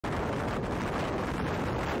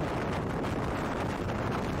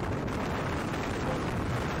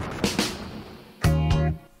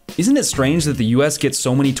Isn't it strange that the US gets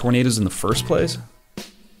so many tornadoes in the first place?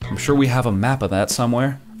 I'm sure we have a map of that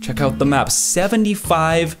somewhere. Check out the map.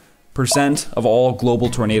 75% of all global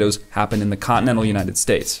tornadoes happen in the continental United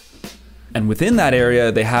States. And within that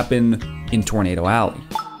area, they happen in Tornado Alley.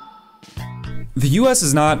 The US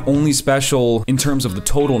is not only special in terms of the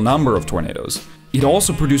total number of tornadoes, it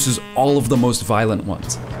also produces all of the most violent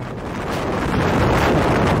ones.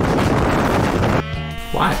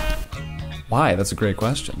 Why? Why? That's a great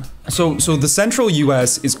question. So the central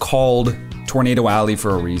US is called Tornado Alley for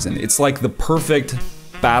a reason. It's like the perfect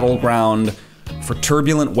battleground for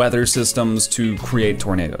turbulent weather systems to create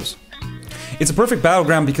tornadoes. It's a perfect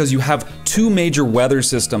battleground because you have two major weather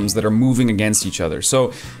systems that are moving against each other.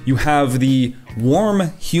 So you have the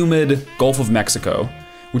warm, humid Gulf of Mexico,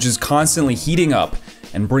 which is constantly heating up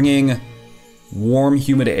and bringing warm,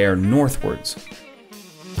 humid air northwards.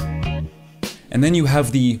 And then you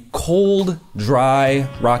have the cold, dry,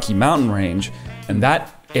 Rocky Mountain range, and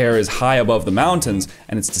that air is high above the mountains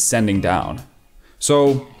and it's descending down.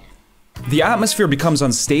 So the atmosphere becomes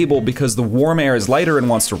unstable because the warm air is lighter and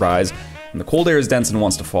wants to rise, and the cold air is dense and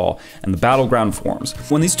wants to fall, and the battleground forms.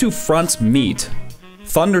 When these two fronts meet,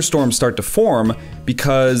 thunderstorms start to form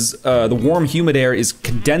because the warm, humid air is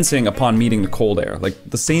condensing upon meeting the cold air. Like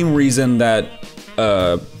the same reason that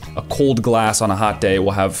a cold glass on a hot day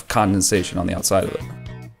will have condensation on the outside of it.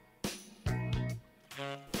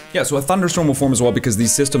 Yeah, so a thunderstorm will form as well because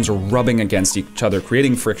these systems are rubbing against each other,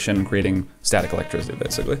 creating friction, creating static electricity,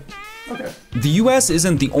 basically. Okay. The US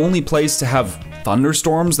isn't the only place to have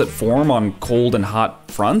thunderstorms that form on cold and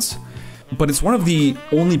hot fronts, but it's one of the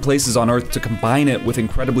only places on Earth to combine it with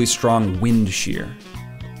incredibly strong wind shear.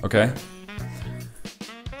 Okay?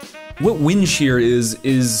 What wind shear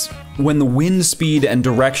is when the wind speed and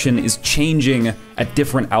direction is changing at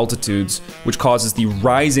different altitudes, which causes the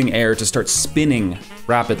rising air to start spinning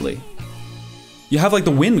rapidly. You have like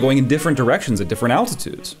the wind going in different directions at different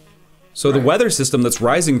altitudes. So the weather system that's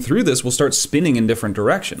rising through this will start spinning in different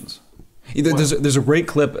directions. There's a great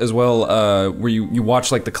clip as well where you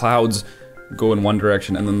watch like the clouds go in one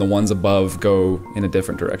direction and then the ones above go in a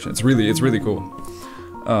different direction. It's really cool.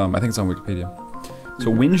 I think it's on Wikipedia. So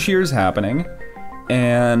wind shear is happening,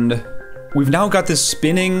 and we've now got this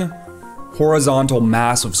spinning horizontal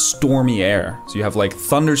mass of stormy air. So you have like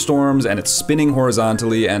thunderstorms and it's spinning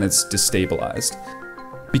horizontally and it's destabilized.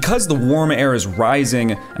 Because the warm air is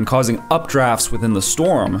rising and causing updrafts within the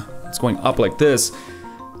storm, it's going up like this,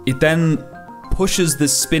 it then pushes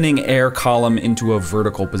this spinning air column into a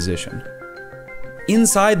vertical position.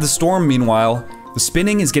 Inside the storm, meanwhile, the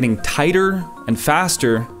spinning is getting tighter and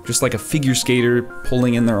faster, just like a figure skater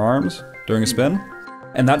pulling in their arms during a spin.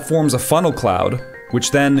 And that forms a funnel cloud,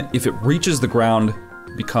 which then, if it reaches the ground,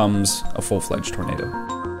 becomes a full-fledged tornado.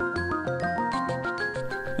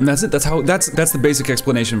 And that's it. That's the basic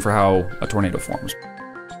explanation for how a tornado forms.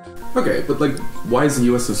 Okay, but like, why is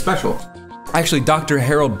the US so special? Actually, Dr.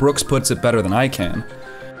 Harold Brooks puts it better than I can.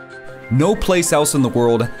 No place else in the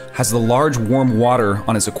world has the large warm water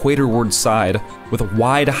on its equatorward side with a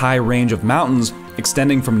wide high range of mountains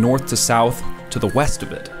extending from north to south to the west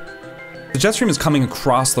of it. The jet stream is coming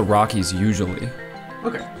across the Rockies usually.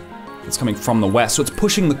 Okay. It's coming from the west, so it's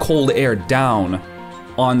pushing the cold air down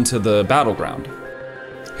onto the battleground.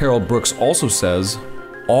 Harold Brooks also says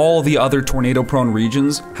all the other tornado-prone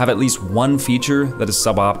regions have at least one feature that is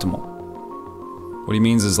suboptimal. What he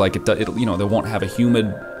means is like they won't have a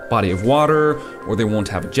humid body of water, or they won't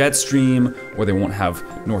have a jet stream, or they won't have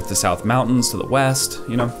north to south mountains to the west,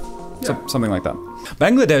 you know? Yeah. Something like that.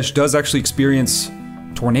 Bangladesh does actually experience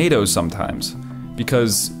tornadoes sometimes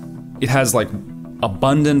because it has like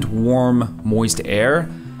abundant warm, moist air,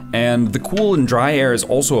 and the cool and dry air is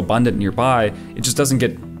also abundant nearby. It just doesn't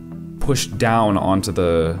get pushed down onto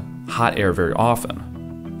the hot air very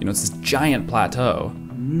often. You know, it's this giant plateau,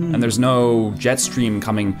 and there's no jet stream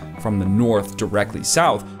coming from the north directly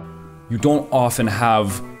south. You don't often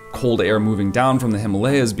have cold air moving down from the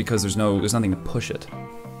Himalayas because there's nothing to push it.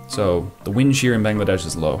 So the wind shear in Bangladesh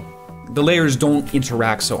is low. The layers don't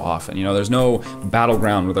interact so often, you know, there's no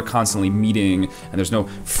battleground where they're constantly meeting, and there's no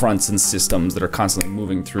fronts and systems that are constantly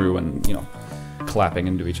moving through and, you know, clapping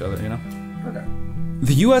into each other, you know? Okay.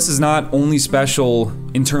 The US is not only special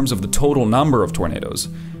in terms of the total number of tornadoes,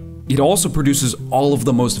 it also produces all of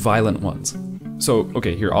the most violent ones. So,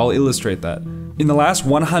 okay, here, I'll illustrate that. In the last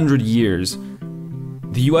 100 years,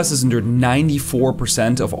 the US has endured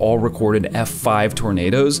 94% of all recorded F5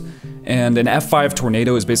 tornadoes, and an F5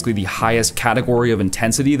 tornado is basically the highest category of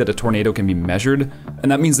intensity that a tornado can be measured,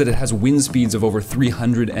 and that means that it has wind speeds of over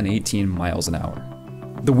 318 miles an hour.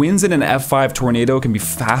 The winds in an F5 tornado can be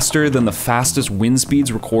faster than the fastest wind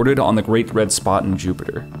speeds recorded on the Great Red Spot in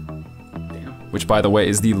Jupiter. Which, by the way,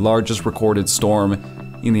 is the largest recorded storm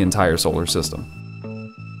in the entire solar system.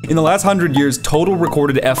 In the last 100 years, total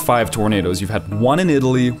recorded F5 tornadoes, you've had one in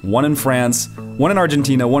Italy, one in France, one in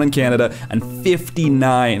Argentina, one in Canada, and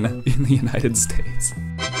 59 in the United States.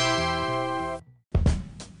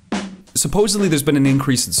 Supposedly there's been an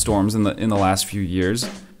increase in storms in the last few years.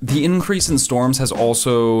 The increase in storms has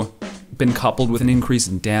also been coupled with an increase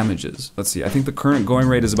in damages. Let's see, I think the current going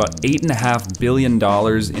rate is about $8.5 billion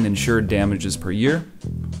in insured damages per year,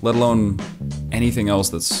 let alone anything else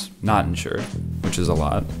that's not insured, which is a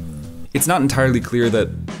lot. It's not entirely clear that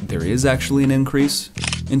there is actually an increase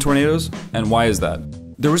in tornadoes, and why is that?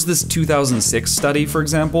 There was this 2006 study, for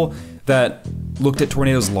example, that looked at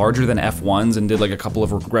tornadoes larger than F1s and did like a couple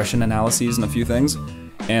of regression analyses and a few things,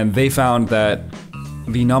 and they found that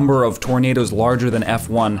the number of tornadoes larger than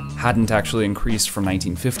F1 hadn't actually increased from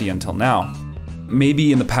 1950 until now.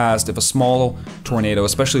 Maybe in the past, if a small tornado,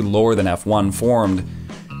 especially lower than F1, formed,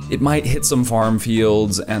 it might hit some farm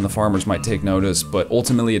fields and the farmers might take notice, but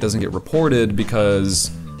ultimately it doesn't get reported because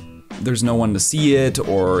there's no one to see it,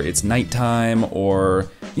 or it's nighttime, or,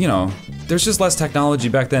 you know, there's just less technology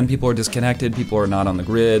back then. People are disconnected, people are not on the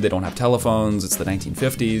grid, they don't have telephones, it's the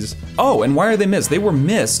 1950s. Oh, and why are they missed? They were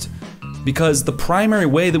missed because the primary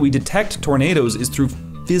way that we detect tornadoes is through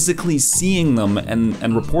physically seeing them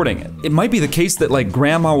and reporting it. It might be the case that like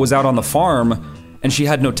grandma was out on the farm and she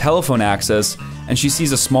had no telephone access and she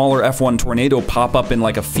sees a smaller F1 tornado pop up in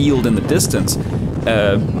like a field in the distance.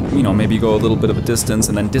 You know, maybe go a little bit of a distance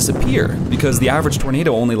and then disappear because the average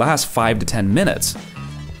tornado only lasts 5 to 10 minutes.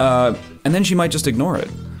 And then she might just ignore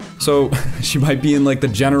it. So she might be in like the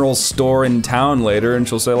general store in town later and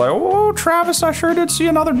she'll say like, "Oh, Travis, I sure did see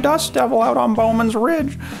another dust devil out on Bowman's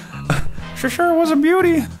Ridge. She sure was a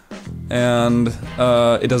beauty." And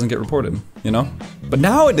it doesn't get reported, you know? But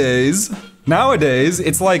nowadays,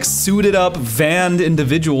 it's like suited up, vanned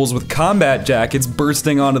individuals with combat jackets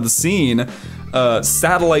bursting onto the scene,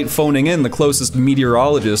 satellite phoning in the closest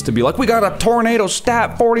meteorologist to be like, "We got a tornado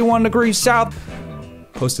stat 41 degrees south."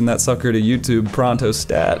 Posting that sucker to YouTube pronto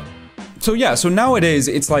stat. So yeah, so nowadays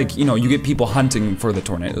it's like, you know, you get people hunting for the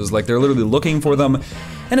tornadoes, like they're literally looking for them.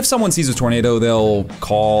 And if someone sees a tornado, they'll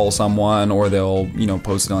call someone or they'll, you know,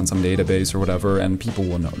 post it on some database or whatever, and people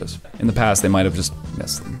will notice. In the past, they might have just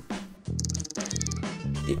missed them.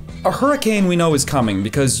 A hurricane we know is coming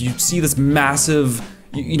because you see this massive,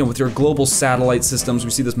 you know, with your global satellite systems,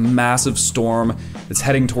 we see this massive storm that's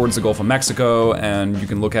heading towards the Gulf of Mexico, and you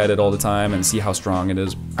can look at it all the time and see how strong it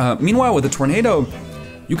is. Meanwhile, with a tornado,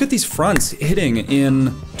 you get these fronts hitting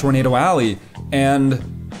in Tornado Alley, and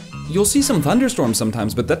you'll see some thunderstorms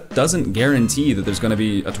sometimes, but that doesn't guarantee that there's gonna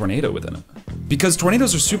be a tornado within it. Because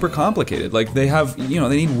tornadoes are super complicated. Like they have, you know,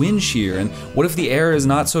 they need wind shear, and what if the air is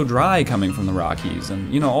not so dry coming from the Rockies,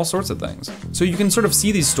 and you know, all sorts of things. So you can sort of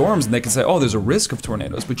see these storms and they can say, oh, there's a risk of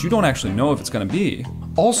tornadoes, but you don't actually know if it's gonna be.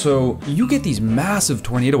 Also, you get these massive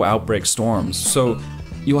tornado outbreak storms. So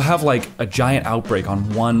you'll have like a giant outbreak on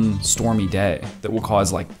one stormy day that will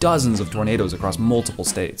cause like dozens of tornadoes across multiple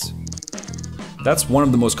states. That's one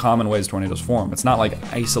of the most common ways tornadoes form. It's not like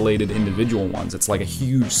isolated individual ones, it's like a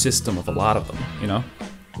huge system of a lot of them, you know?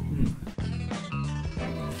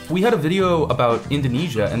 We had a video about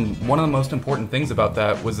Indonesia, and one of the most important things about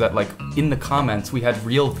that was that, like, in the comments, we had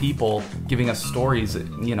real people giving us stories,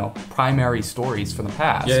 you know, primary stories from the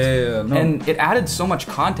past. Yeah. No. And it added so much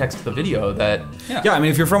context to the video that... Yeah, I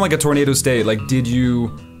mean, if you're from like a tornado state, like, do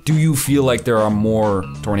you feel like there are more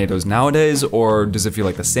tornadoes nowadays, or does it feel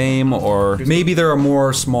like the same, or maybe there are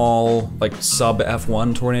more small, like sub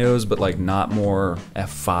F1 tornadoes, but like not more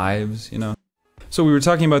F5s, you know? So we were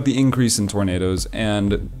talking about the increase in tornadoes,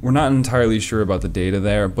 and we're not entirely sure about the data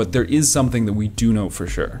there, but there is something that we do know for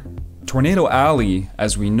sure. Tornado Alley,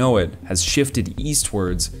 as we know it, has shifted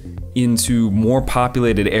eastwards into more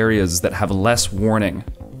populated areas that have less warning.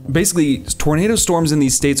 Basically, tornado storms in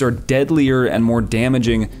these states are deadlier and more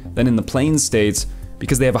damaging than in the plain states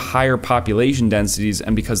because they have higher population densities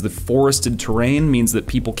and because the forested terrain means that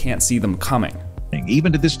people can't see them coming.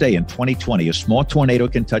 Even to this day in 2020, a small tornado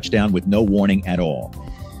can touch down with no warning at all.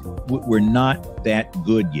 We're not that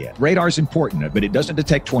good yet. Radar's important, but it doesn't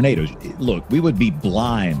detect tornadoes. Look, we would be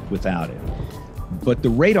blind without it. But the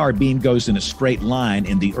radar beam goes in a straight line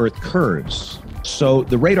and the earth curves. So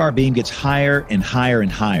the radar beam gets higher and higher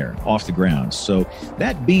and higher off the ground. So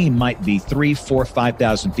that beam might be 3, 4,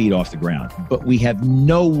 5,000 feet off the ground, but we have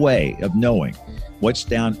no way of knowing what's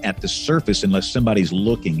down at the surface unless somebody's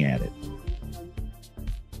looking at it.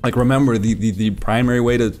 Like, remember, the primary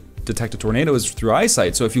way to detect a tornado is through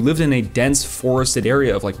eyesight. So if you lived in a dense forested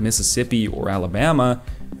area of like Mississippi or Alabama,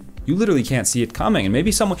 you literally can't see it coming. And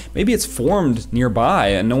maybe it's formed nearby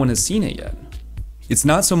and no one has seen it yet. It's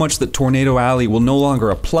not so much that Tornado Alley will no longer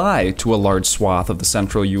apply to a large swath of the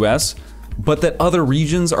central US, but that other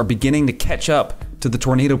regions are beginning to catch up to the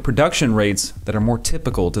tornado production rates that are more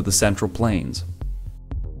typical to the Central Plains.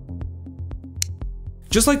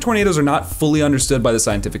 Just like tornadoes are not fully understood by the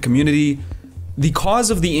scientific community, the cause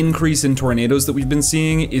of the increase in tornadoes that we've been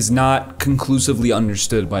seeing is not conclusively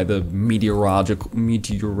understood by the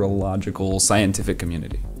meteorological scientific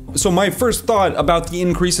community. So my first thought about the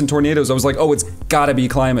increase in tornadoes, I was like, oh, it's gotta be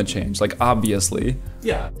climate change, like obviously.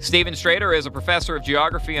 Yeah. Stephen Strader is a professor of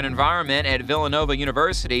geography and environment at Villanova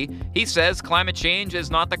University. He says climate change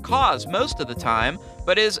is not the cause most of the time,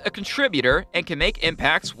 but is a contributor and can make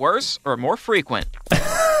impacts worse or more frequent.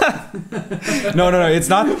 No, it's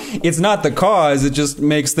not the cause, it just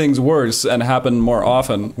makes things worse and happen more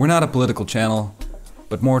often. We're not a political channel,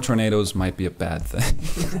 but more tornadoes might be a bad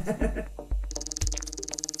thing.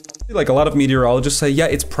 Like a lot of meteorologists say, yeah,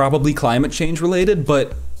 it's probably climate change related,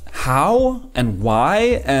 but how and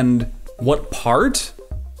why and what part?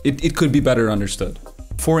 It could be better understood.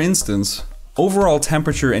 For instance, overall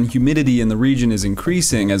temperature and humidity in the region is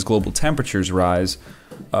increasing as global temperatures rise,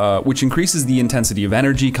 which increases the intensity of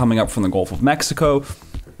energy coming up from the Gulf of Mexico,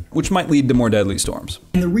 which might lead to more deadly storms.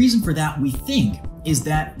 And the reason for that, we think, is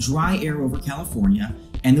that dry air over California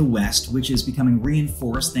and the West, which is becoming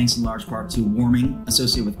reinforced thanks in large part to warming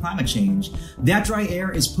associated with climate change, that dry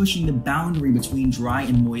air is pushing the boundary between dry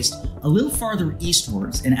and moist a little farther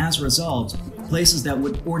eastwards, and as a result, places that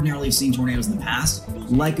would ordinarily have seen tornadoes in the past,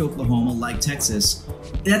 like Oklahoma, like Texas,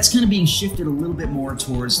 that's kind of being shifted a little bit more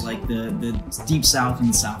towards like the deep south and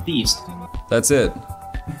the southeast. That's it.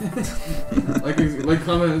 like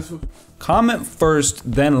comment. Comment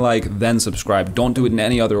first, then like, then subscribe. Don't do it in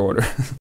any other order.